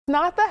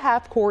Not the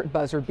half-court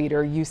buzzer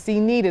beater UC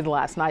needed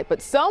last night,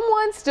 but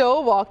someone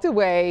still walked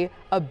away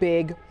a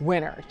big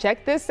winner.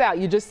 Check this out.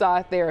 You just saw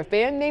it there. A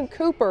fan named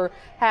Cooper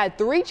had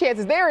 3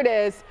 chances. There it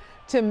is.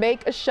 To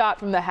make a shot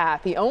from the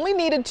half. He only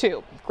needed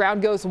 2.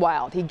 Crowd goes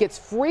wild. He gets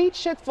free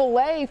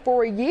Chick-fil-A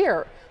for a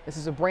year. This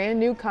is a brand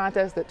new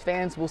contest that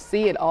fans will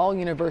see at all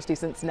University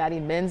Cincinnati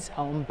men's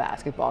home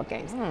basketball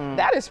games.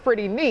 That is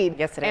pretty neat.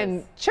 Yes, it is.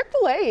 And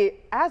Chick-fil-A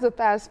as a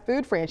fast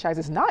food franchise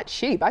is not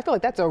cheap. I feel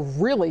like that's a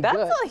really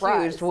good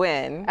prize. Huge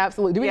win.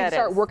 Absolutely. Do we need to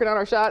start working on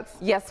our shots?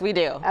 Yes, we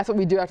do. That's what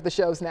we do after the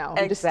shows now.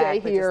 Exactly. We just stay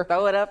here. Just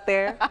throw it up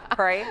there,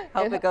 pray,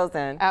 hope it goes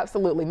in.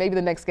 Absolutely. Maybe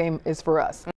the next game is for us.